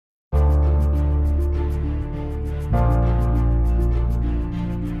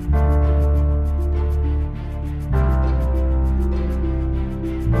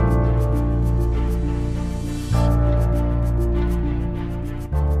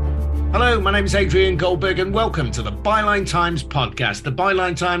Hello, my name is Adrian Goldberg and welcome to the Byline Times podcast. The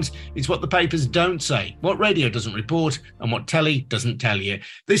Byline Times is what the papers don't say, what radio doesn't report and what telly doesn't tell you.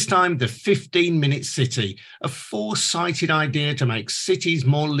 This time, the 15-minute city, a foresighted idea to make cities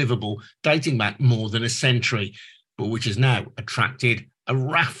more livable, dating back more than a century, but which has now attracted a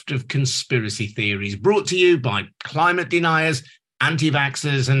raft of conspiracy theories brought to you by climate deniers,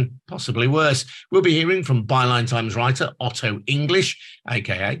 anti-vaxxers and possibly worse. We'll be hearing from Byline Times writer Otto English,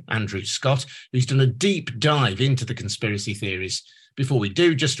 aka Andrew Scott, who's done a deep dive into the conspiracy theories. Before we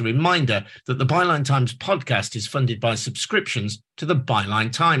do, just a reminder that the Byline Times podcast is funded by subscriptions to the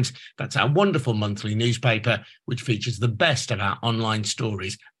Byline Times. That's our wonderful monthly newspaper, which features the best of our online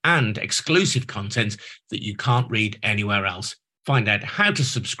stories and exclusive content that you can't read anywhere else. Find out how to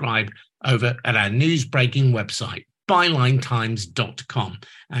subscribe over at our news-breaking website, bylinetimes.com.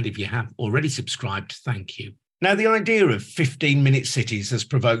 And if you have already subscribed, thank you. Now, the idea of 15-minute cities has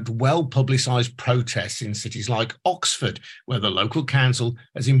provoked well-publicised protests in cities like Oxford, where the local council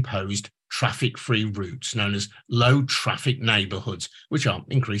has imposed traffic-free routes known as low-traffic neighbourhoods, which are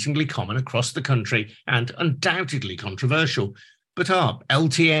increasingly common across the country and undoubtedly controversial. But are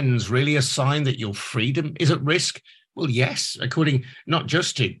LTNs really a sign that your freedom is at risk? Well, yes, according not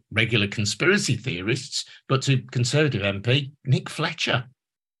just to regular conspiracy theorists, but to Conservative MP Nick Fletcher.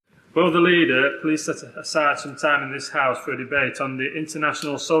 Will the leader please set aside some time in this House for a debate on the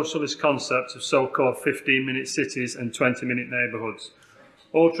international socialist concept of so-called 15-minute cities and 20-minute neighbourhoods?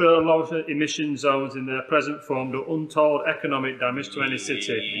 Ultra-low emission zones in their present form do untold economic damage to any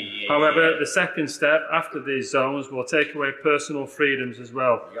city. However, the second step after these zones will take away personal freedoms as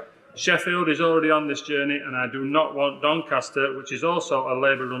well. Sheffield is already on this journey, and I do not want Doncaster, which is also a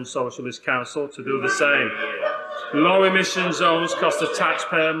Labour-run socialist council, to do the same. Low emission zones cost the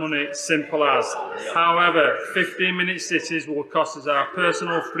taxpayer money, simple as. However, 15-minute cities will cost us our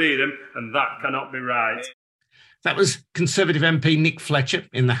personal freedom, and that cannot be right. That was Conservative MP Nick Fletcher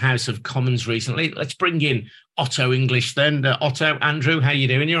in the House of Commons recently. Let's bring in Otto English then. Otto, Andrew, how are you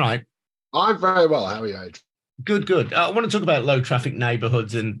doing? You all right? I'm very well. How are you, Adrian? Good. I want to talk about low traffic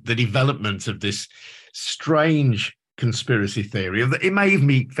neighbourhoods and the development of this strange conspiracy theory. It may even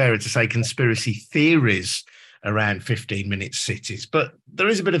be fairer to say conspiracy theories around 15-minute cities, but there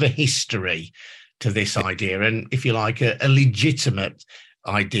is a bit of a history to this idea and, if you like, a legitimate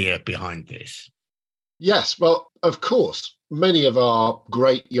idea behind this. Yes, well, of course, many of our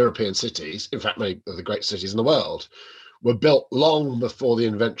great European cities, in fact, many of the great cities in the world, were built long before the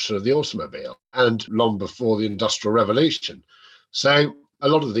invention of the automobile and long before the Industrial Revolution. So a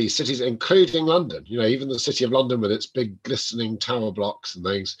lot of these cities, including London, even the City of London with its big glistening tower blocks and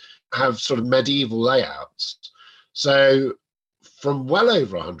things, have sort of medieval layouts. So from well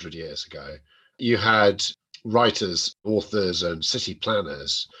over 100 years ago, you had writers, authors and city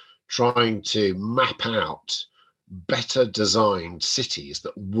planners trying to map out better designed cities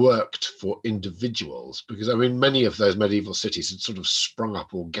that worked for individuals, because many of those medieval cities had sort of sprung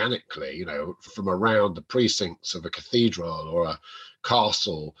up organically, from around the precincts of a cathedral or a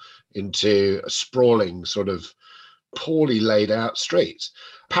castle into a sprawling sort of poorly laid out streets.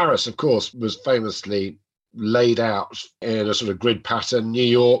 Paris, of course, was famously laid out in a sort of grid pattern. New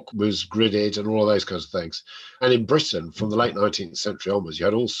York was gridded and all those kinds of things. And in Britain, from the late 19th century onwards, you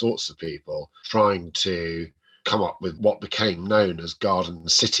had all sorts of people trying to come up with what became known as garden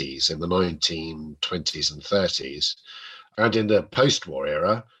cities in the 1920s and 30s. And in the post-war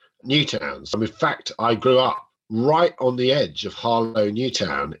era, new towns. In fact, I grew up right on the edge of Harlow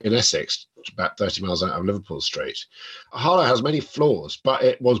Newtown in Essex, about 30 miles out of Liverpool Street. Harlow has many flaws, but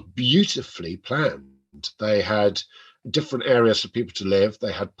it was beautifully planned. They had different areas for people to live.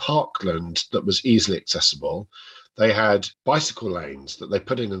 They had parkland that was easily accessible. They had bicycle lanes that they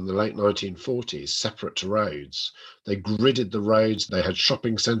put in the late 1940s, separate to roads. They gridded the roads. They had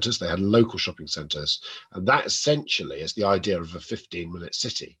shopping centres. They had local shopping centres. And that essentially is the idea of a 15-minute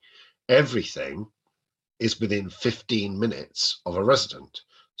city. Everything is within 15 minutes of a resident.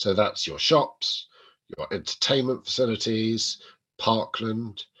 So that's your shops, your entertainment facilities,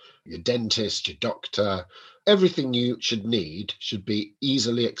 parkland, your dentist, your doctor. Everything you should need should be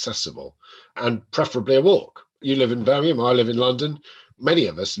easily accessible and preferably a walk. You live in Birmingham, I live in London. Many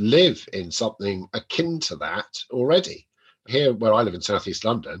of us live in something akin to that already. Here, where I live in Southeast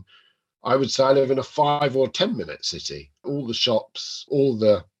London, I would say I live in a 5 or 10 minute city. All the shops, all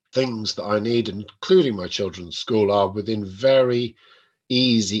the things that I need, including my children's school, are within very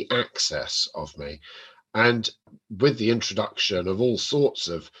easy access of me. And with the introduction of all sorts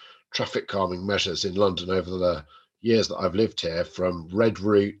of traffic calming measures in London over the years that I've lived here, from red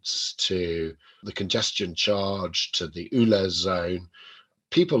routes to the congestion charge to the ULEZ zone,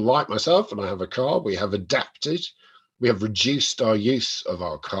 people like myself, and I have a car, we have adapted. We have reduced our use of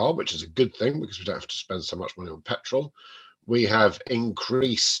our car, which is a good thing because we don't have to spend so much money on petrol. We have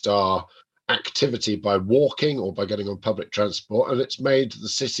increased our activity by walking or by getting on public transport, and it's made the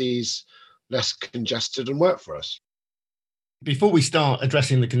cities less congested and work for us. Before we start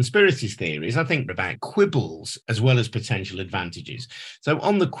addressing the conspiracy theories, I think about quibbles as well as potential advantages. So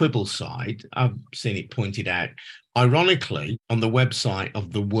on the quibble side, I've seen it pointed out, ironically, on the website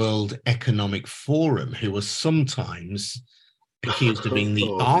of the World Economic Forum, who are sometimes accused of being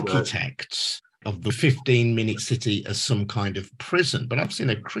the architects of the 15-minute city as some kind of prison. But I've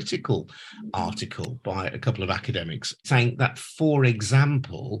seen a critical article by a couple of academics saying that, for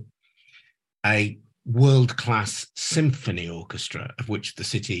example, a world-class symphony orchestra, of which the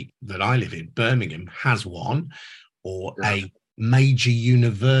city that I live in, Birmingham, has one, or a major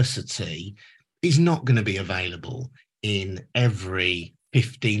university, is not going to be available in every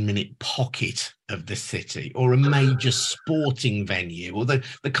 15-minute pocket of the city, or a major sporting venue, or the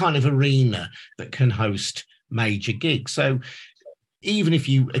kind of arena that can host major gigs. So even if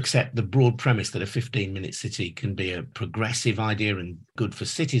you accept the broad premise that a 15-minute city can be a progressive idea and good for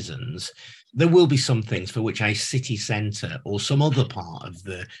citizens, there will be some things for which a city centre or some other part of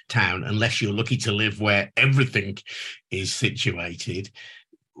the town, unless you're lucky to live where everything is situated,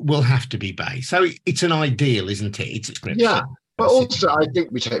 will have to be based. So it's an ideal, isn't it? It's a description. Yeah, but also I think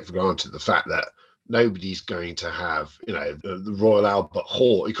we take for granted the fact that nobody's going to have, the Royal Albert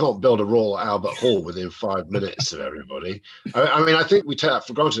Hall. You can't build a Royal Albert Hall within 5 minutes of everybody. I think we take that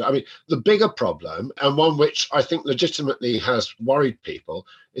for granted. I mean, the bigger problem, and one which I think legitimately has worried people,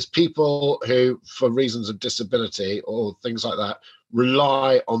 is people who, for reasons of disability or things like that,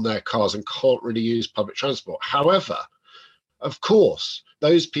 rely on their cars and can't really use public transport. However, of course,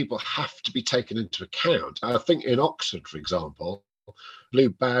 those people have to be taken into account. I think in Oxford, for example, blue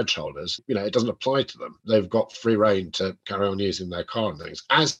badge holders, it doesn't apply to them. They've got free rein to carry on using their car and things,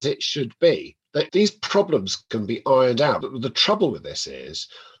 as it should be. These problems can be ironed out. But the trouble with this is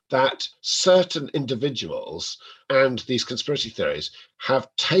that certain individuals and these conspiracy theories have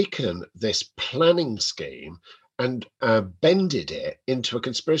taken this planning scheme and bended it into a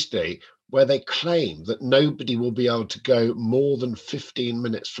conspiracy theory where they claim that nobody will be able to go more than 15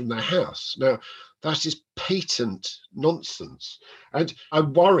 minutes from their house. Now, that is patent nonsense. And I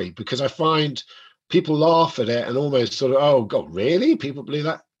worry because I find people laugh at it and almost sort of, oh, God, really? People believe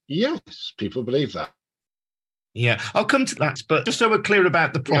that? Yes, people believe that. Yeah, I'll come to that. But just so we're clear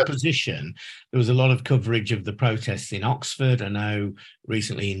about the proposition, there was a lot of coverage of the protests in Oxford. I know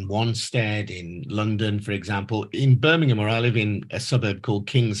recently in Wanstead, in London, for example. In Birmingham, where I live in a suburb called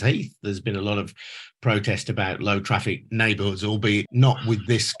Kings Heath, there's been a lot of protest about low traffic neighbourhoods, albeit not with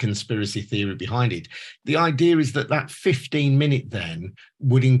this conspiracy theory behind it. The idea is that 15-minute then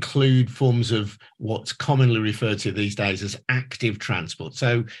would include forms of what's commonly referred to these days as active transport.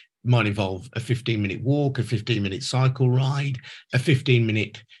 So might involve a 15-minute walk, a 15-minute cycle ride, a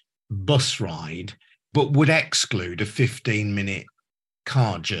 15-minute bus ride, but would exclude a 15-minute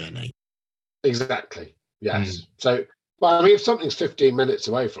car journey. Exactly, yes. So, if something's 15 minutes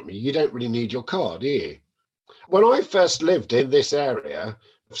away from you, you don't really need your car, do you? When I first lived in this area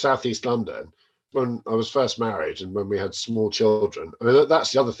of southeast London, when I was first married and when we had small children,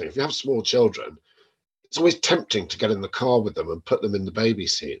 that's the other thing. If you have small children, it's always tempting to get in the car with them and put them in the baby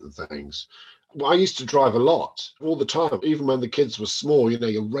seat and things. Well, I used to drive a lot, all the time. Even when the kids were small,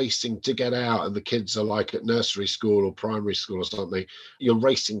 you're racing to get out and the kids are like at nursery school or primary school or something. You're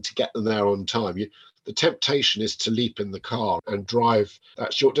racing to get them there on time. The temptation is to leap in the car and drive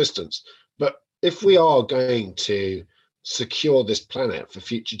that short distance. But if we are going to secure this planet for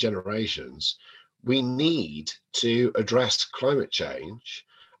future generations, we need to address climate change.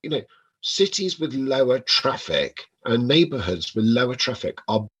 Cities with lower traffic and neighborhoods with lower traffic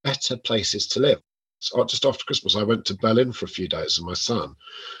are better places to live. So just after Christmas, I went to Berlin for a few days with my son.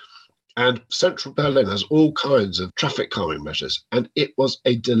 And central Berlin has all kinds of traffic calming measures. And it was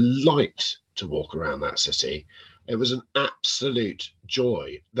a delight to walk around that city. It was an absolute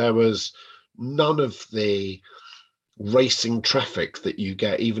joy. There was none of the racing traffic that you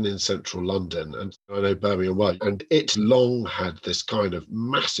get even in central London, and I know Birmingham well, and it's long had this kind of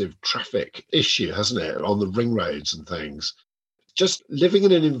massive traffic issue, hasn't it, on the ring roads and things. Just living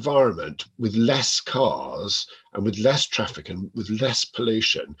in an environment with less cars and with less traffic and with less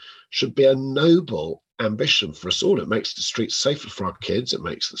pollution should be a noble ambition for us all. It makes the streets safer for our kids, it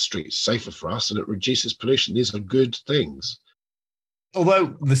makes the streets safer for us, and it reduces pollution. These are good things.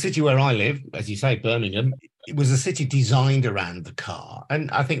 Although the city where I live, as you say, Birmingham, it was a city designed around the car. And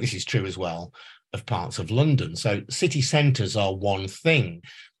I think this is true as well of parts of London. So city centres are one thing,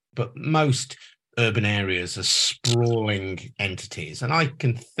 but most urban areas are sprawling entities. And I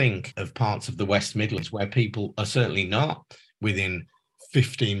can think of parts of the West Midlands where people are certainly not within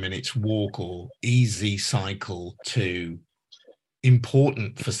 15 minutes walk or easy cycle to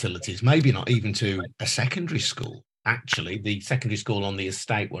important facilities, maybe not even to a secondary school. Actually, the secondary school on the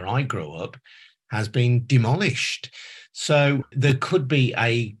estate where I grew up has been demolished. So there could be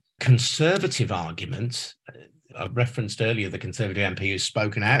a conservative argument. I referenced earlier the Conservative MP who's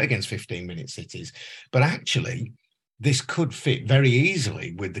spoken out against 15-minute cities, but actually this could fit very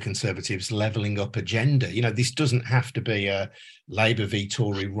easily with the Conservatives' levelling up agenda. You know, this doesn't have to be a Labour v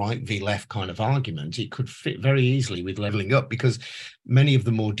Tory, right v left kind of argument. It could fit very easily with levelling up, because many of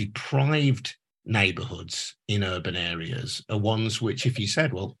the more deprived neighbourhoods in urban areas are ones which, if you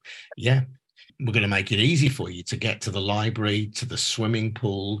said, well, yeah, we're going to make it easy for you to get to the library, to the swimming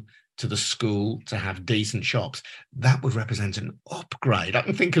pool, to the school, to have decent shops, that would represent an upgrade. I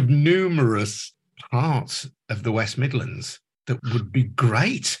can think of numerous parts of the West Midlands that would be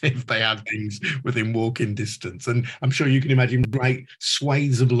great if they had things within walking distance. And I'm sure you can imagine great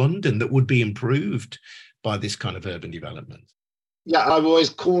swathes of London that would be improved by this kind of urban development. Yeah, I'm always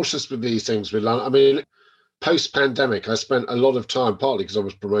cautious with these things with London. I mean, post-pandemic, I spent a lot of time, partly because I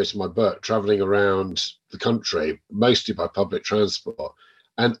was promoting my book, travelling around the country, mostly by public transport.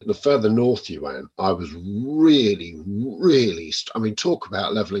 And the further north you went, I was really, I mean, talk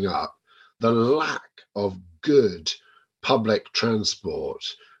about levelling up. The lack of good public transport.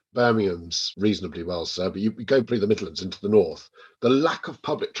 Birmingham's reasonably well served, but you go through the Midlands into the north. The lack of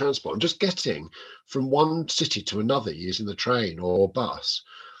public transport and just getting from one city to another using the train or bus,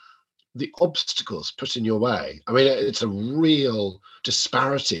 the obstacles put in your way. I mean, it's a real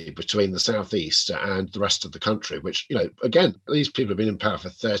disparity between the southeast and the rest of the country, which, you know, again, these people have been in power for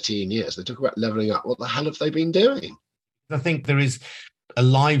 13 years. They talk about levelling up. What the hell have they been doing? I think there is a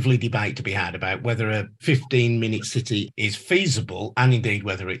lively debate to be had about whether a 15-minute city is feasible and indeed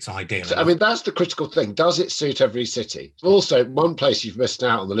whether it's ideal. So, I mean, that's the critical thing. Does it suit every city? Also, one place you've missed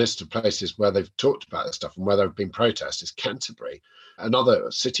out on the list of places where they've talked about this stuff and where there have been protests is Canterbury,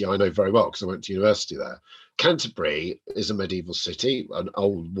 another city I know very well because I went to university there. Canterbury is a medieval city, an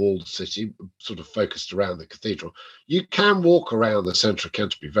old walled city, sort of focused around the cathedral. You can walk around the centre of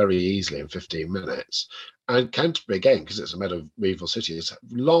Canterbury very easily in 15 minutes. And Canterbury, again, because it's a medieval city, has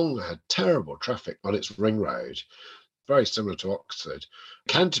long had terrible traffic on its ring road, very similar to Oxford.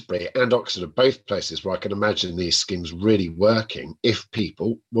 Canterbury and Oxford are both places where I can imagine these schemes really working if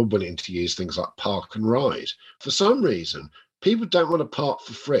people were willing to use things like park and ride. For some reason, people don't want to park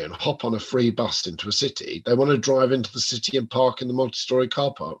for free and hop on a free bus into a city. They want to drive into the city and park in the multi-storey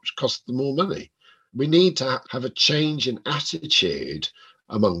car park, which costs them more money. We need to have a change in attitude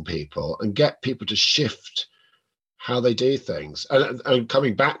among people and get people to shift how they do things. And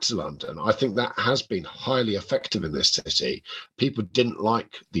coming back to London, I think that has been highly effective in this city. People didn't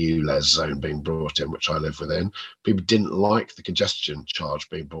like the ULEZ zone being brought in, which I live within. People didn't like the congestion charge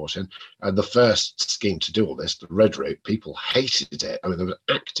being brought in. And the first scheme to do all this, the Red Route, people hated it. I mean, there was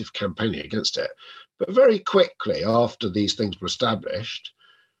active campaigning against it. But very quickly after these things were established,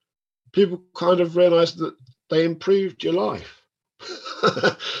 people kind of realised that they improved your life.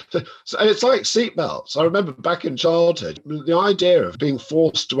 So it's like seatbelts. I remember back in childhood, the idea of being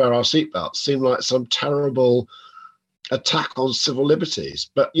forced to wear our seatbelts seemed like some terrible attack on civil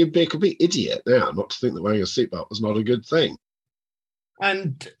liberties. But you'd be a complete idiot now not to think that wearing a seatbelt was not a good thing.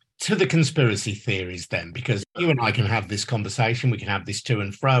 And to the conspiracy theories then, because you and I can have this conversation, we can have this to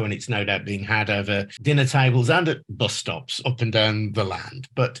and fro, and it's no doubt being had over dinner tables and at bus stops up and down the land.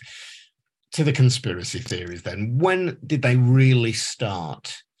 But to the conspiracy theories then, when did they really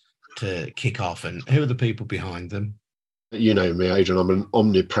start to kick off, and who are the people behind them? You know me, Adrian, I'm an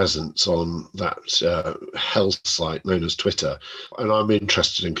omnipresence on that hell site known as Twitter. And I'm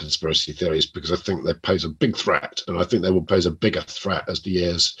interested in conspiracy theories because I think they pose a big threat. And I think they will pose a bigger threat as the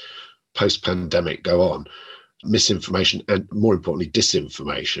years post-pandemic go on. Misinformation and, more importantly,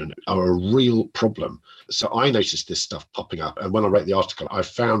 disinformation are a real problem. So I noticed this stuff popping up. And when I wrote the article, I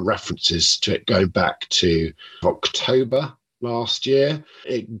found references to it going back to October last year.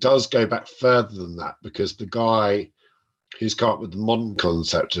 It does go back further than that because the guy who's come up with the modern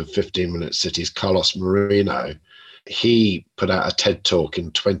concept of 15-minute cities, Carlos Moreno, he put out a TED talk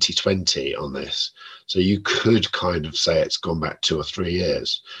in 2020 on this. So you could kind of say it's gone back 2 or 3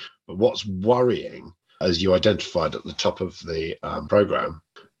 years. But what's worrying, as you identified at the top of the programme,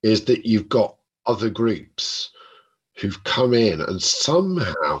 is that you've got other groups who've come in and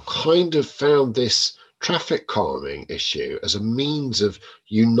somehow kind of found this traffic calming issue as a means of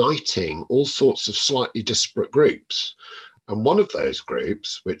uniting all sorts of slightly disparate groups. And one of those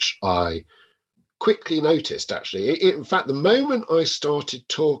groups, which I quickly noticed, actually, in fact, the moment I started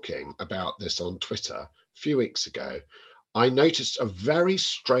talking about this on Twitter a few weeks ago, I noticed a very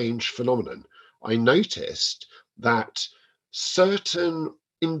strange phenomenon. I noticed that certain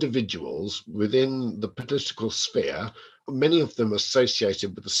individuals within the political sphere, many of them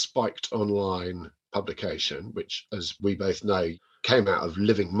associated with the Spiked Online publication, which, as we both know, came out of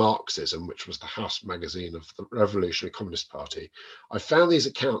Living Marxism, which was the house magazine of the Revolutionary Communist Party. I found these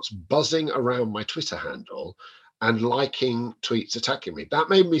accounts buzzing around my Twitter handle and liking tweets attacking me. That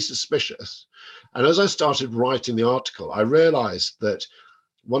made me suspicious. And as I started writing the article, I realized that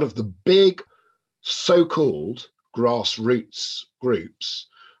one of the big so-called grassroots groups,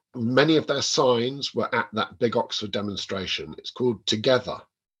 many of their signs were at that big Oxford demonstration. It's called Together.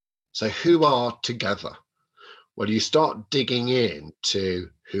 So who are Together? Well, you start digging into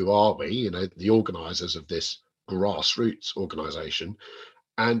who are we, the organisers of this grassroots organisation,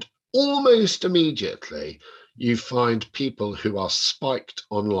 and almost immediately you find people who are Spiked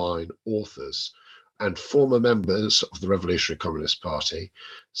Online authors and former members of the Revolutionary Communist Party.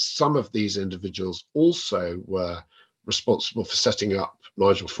 Some of these individuals also were responsible for setting up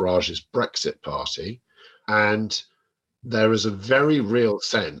Nigel Farage's Brexit Party. And there is a very real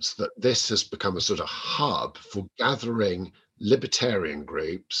sense that this has become a sort of hub for gathering libertarian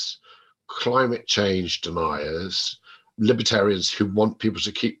groups, climate change deniers, libertarians who want people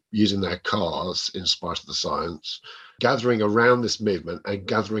to keep using their cars in spite of the science, gathering around this movement and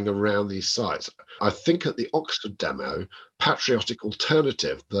gathering around these sites. I think at the Oxford demo, Patriotic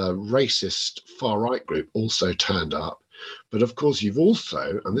Alternative, the racist far-right group, also turned up. But of course, you've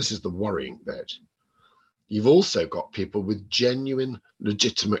also, and this is the worrying bit, you've also got people with genuine,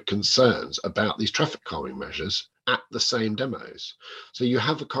 legitimate concerns about these traffic calming measures at the same demos. So you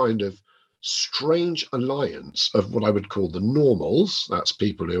have a kind of strange alliance of what I would call the normals, that's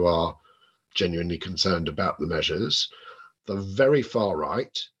people who are genuinely concerned about the measures, the very far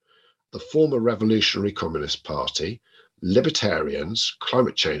right, the former Revolutionary Communist Party, libertarians,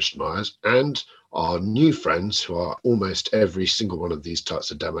 climate change deniers, and our new friends who are almost every single one of these types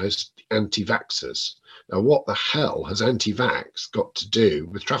of demos, the anti-vaxxers. Now, what the hell has anti-vax got to do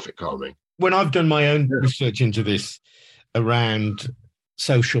with traffic calming? When I've done my own research into this around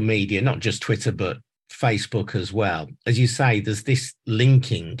social media, not just Twitter, but Facebook as well, as you say, there's this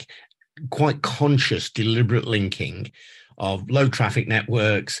linking, quite conscious, deliberate linking of low traffic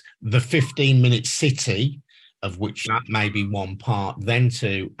networks, the 15-minute city, of which that may be one part, then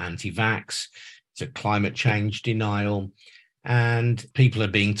to anti-vax, to climate change denial. And people are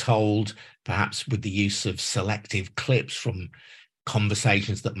being told, perhaps with the use of selective clips from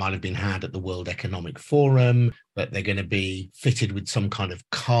conversations that might have been had at the World Economic Forum, that they're going to be fitted with some kind of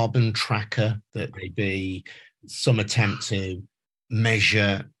carbon tracker, that they be some attempt to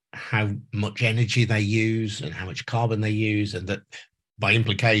measure how much energy they use and how much carbon they use, and that by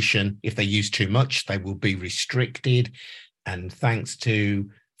implication, if they use too much, they will be restricted. And thanks to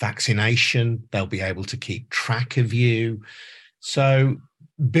vaccination, they'll be able to keep track of you. So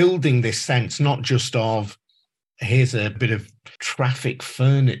building this sense, not just of, here's a bit of traffic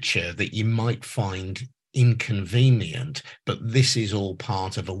furniture that you might find inconvenient, but this is all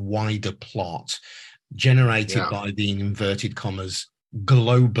part of a wider plot generated by the, in inverted commas,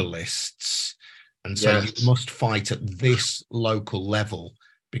 globalists. And so you must fight at this local level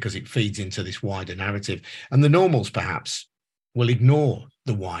because it feeds into this wider narrative. And the normals perhaps will ignore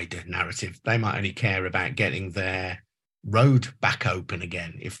the wider narrative. They might only care about getting their road back open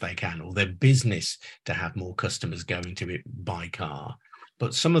again if they can, or their business to have more customers going to it by car.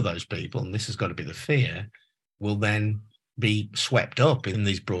 But some of those people, and this has got to be the fear, will then be swept up in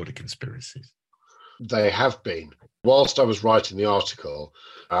these broader conspiracies. They have been. Whilst I was writing the article,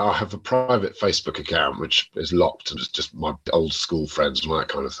 I have a private Facebook account which is locked and it's just my old school friends and that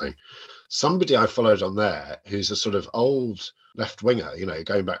kind of thing. Somebody I followed on there who's a sort of old left-winger,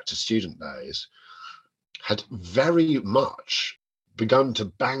 going back to student days, had very much begun to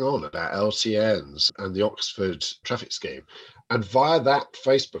bang on about LTNs and the Oxford traffic scheme. And via that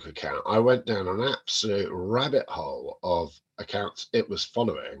Facebook account, I went down an absolute rabbit hole of accounts it was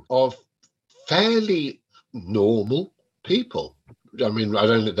following of fairly normal people. I mean,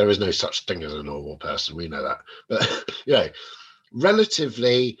 there is no such thing as a normal person. We know that. But,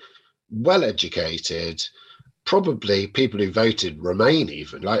 relatively well-educated, probably people who voted Remain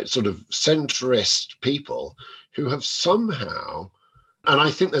even, like sort of centrist people who have somehow, and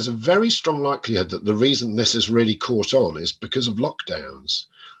I think there's a very strong likelihood that the reason this has really caught on is because of lockdowns.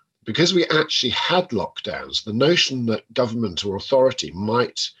 because we actually had lockdowns, the notion that government or authority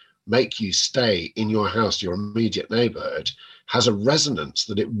might make you stay in your house, your immediate neighborhood, has a resonance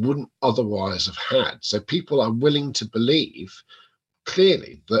that it wouldn't otherwise have had. So people are willing to believe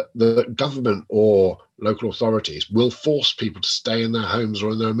clearly that the government or local authorities will force people to stay in their homes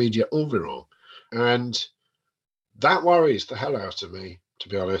or in their immediate environment. And that worries the hell out of me, to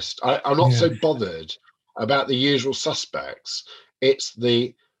be honest. I'm not so bothered about the usual suspects. It's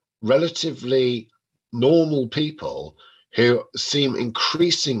the relatively normal people who seem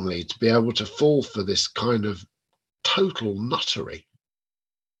increasingly to be able to fall for this kind of total nuttery.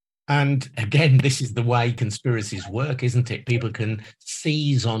 And again, this is the way conspiracies work, isn't it? People can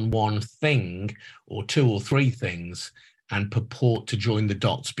seize on one thing or two or three things and purport to join the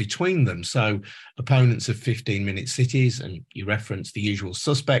dots between them. So opponents of 15-minute cities, and you reference the usual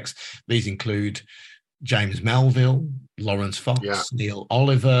suspects, these include James Melville, Lawrence Fox, Neil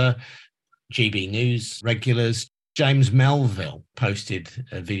Oliver, GB News regulars. James Melville posted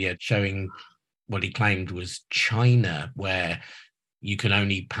a video showing what he claimed was China, where you can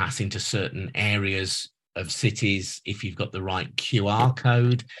only pass into certain areas of cities if you've got the right QR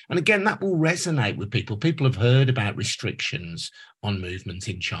code. And again, that will resonate with people. People have heard about restrictions on movement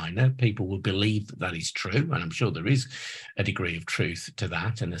in China. People will believe that that is true. And I'm sure there is a degree of truth to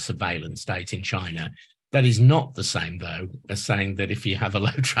that and a surveillance state in China. That is not the same, though, as saying that if you have a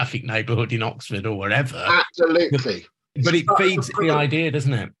low traffic neighbourhood in Oxford or wherever. Absolutely. But it feeds the idea,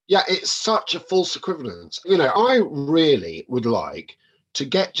 doesn't it? Yeah, it's such a false equivalence. You know, I really would like to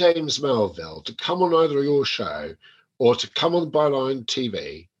get James Melville to come on either your show or to come on Byline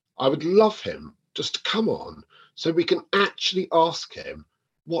TV. I would love him just to come on so we can actually ask him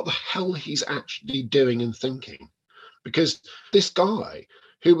what the hell he's actually doing and thinking. Because this guy,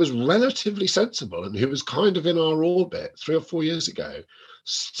 who was relatively sensible and who was kind of in our orbit 3 or 4 years ago,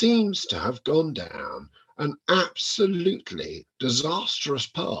 seems to have gone down an absolutely disastrous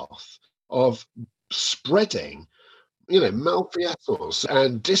path of spreading, malfeasance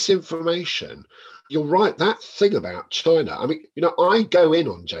and disinformation. You're right, that thing about China. I mean, I go in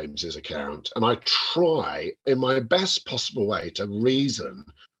on James's account and I try in my best possible way to reason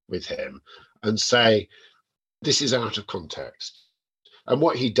with him and say, this is out of context. And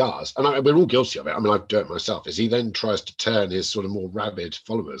what he does, and we're all guilty of it, I mean, I do it myself, is he then tries to turn his sort of more rabid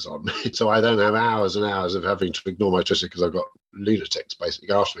followers on me. So I then have hours and hours of having to ignore my Twitter because I've got lunatics basically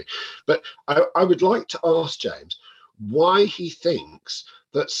go after me. But I would like to ask James why he thinks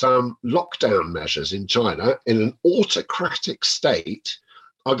that some lockdown measures in China, in an autocratic state,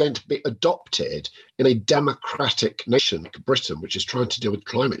 are going to be adopted in a democratic nation like Britain, which is trying to deal with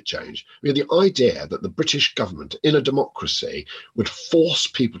climate change. I mean, the idea that the British government in a democracy would force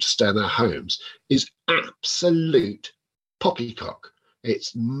people to stay in their homes is absolute poppycock.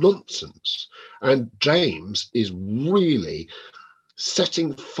 It's nonsense. And James is really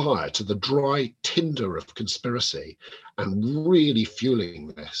setting fire to the dry tinder of conspiracy and really fueling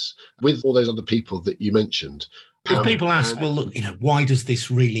this with all those other people that you mentioned. If people ask, well, look, why does this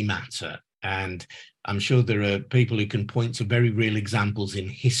really matter? And I'm sure there are people who can point to very real examples in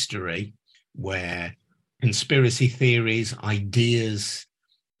history where conspiracy theories, ideas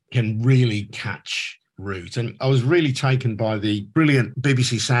can really catch root. And I was really taken by the brilliant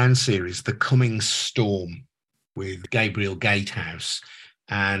BBC Sound series, The Coming Storm, with Gabriel Gatehouse.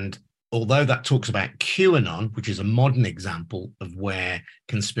 And although that talks about QAnon, which is a modern example of where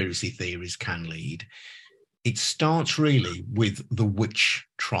conspiracy theories can lead, it starts really with the witch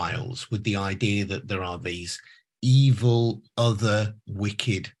trials, with the idea that there are these evil, other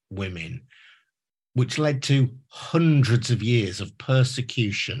wicked women, which led to hundreds of years of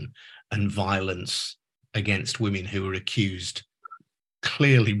persecution and violence against women who were accused,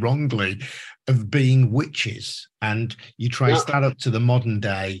 clearly wrongly, of being witches. And you trace that up to the modern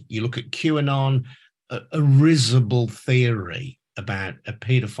day. You look at QAnon, a risible theory about a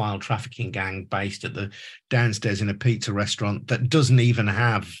paedophile trafficking gang based at the downstairs in a pizza restaurant that doesn't even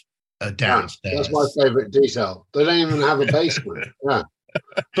have a downstairs. That's my favourite detail. They don't even have a basement. Yeah.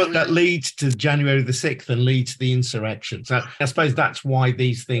 But that leads to January the 6th and leads to the insurrection. So I suppose that's why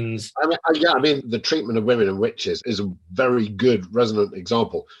these things... I mean, the treatment of women and witches is a very good resonant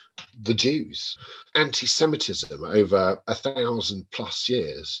example. The Jews, anti-Semitism over 1,000+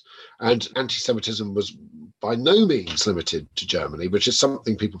 years. And anti-Semitism was by no means limited to Germany, which is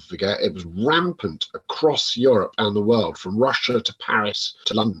something people forget. It was rampant across Europe and the world, from Russia to Paris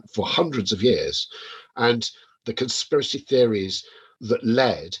to London, for hundreds of years. And the conspiracy theories that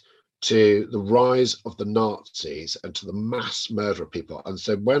led to the rise of the Nazis and to the mass murder of people. And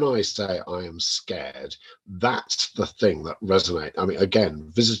so when I say I am scared, that's the thing that resonates. I mean,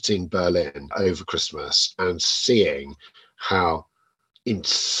 again, visiting Berlin over Christmas and seeing how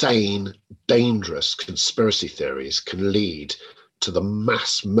insane, dangerous conspiracy theories can lead to the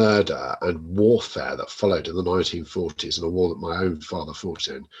mass murder and warfare that followed in the 1940s, in a war that my own father fought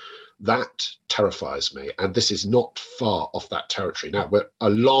in, that terrifies me. And this is not far off that territory. Now, we're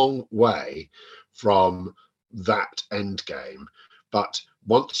a long way from that end game, but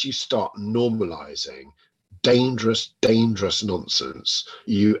once you start normalizing dangerous nonsense,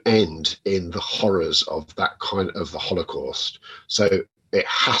 you end in the horrors of that kind of the Holocaust. So it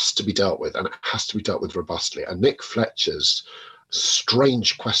has to be dealt with, and it has to be dealt with robustly. And Nick Fletcher's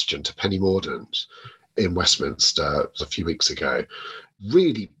strange question to Penny Mordaunt in Westminster a few weeks ago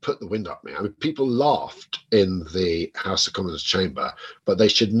really put the wind up me. I mean, people laughed in the House of Commons chamber, but they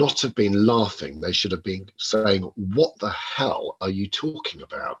should not have been laughing. They should have been saying, what the hell are you talking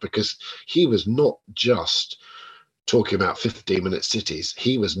about? Because he was not just talking about 15-minute cities.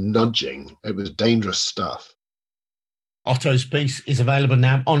 He was nudging. It was dangerous stuff. Otto's piece is available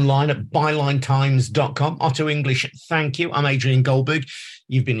now online at bylinetimes.com. Otto English, thank you. I'm Adrian Goldberg.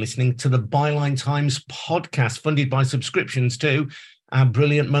 You've been listening to the Byline Times podcast, funded by subscriptions to our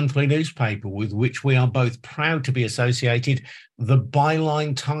brilliant monthly newspaper, with which we are both proud to be associated, the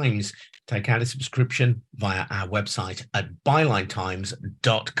Byline Times. Take out a subscription via our website at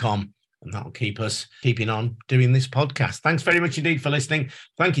bylinetimes.com. And that'll keep us keeping on doing this podcast. Thanks very much indeed for listening.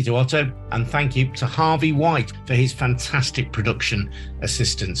 Thank you to Otto, and thank you to Harvey White for his fantastic production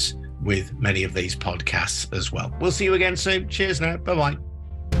assistance with many of these podcasts as well. We'll see you again soon. Cheers now. Bye-bye.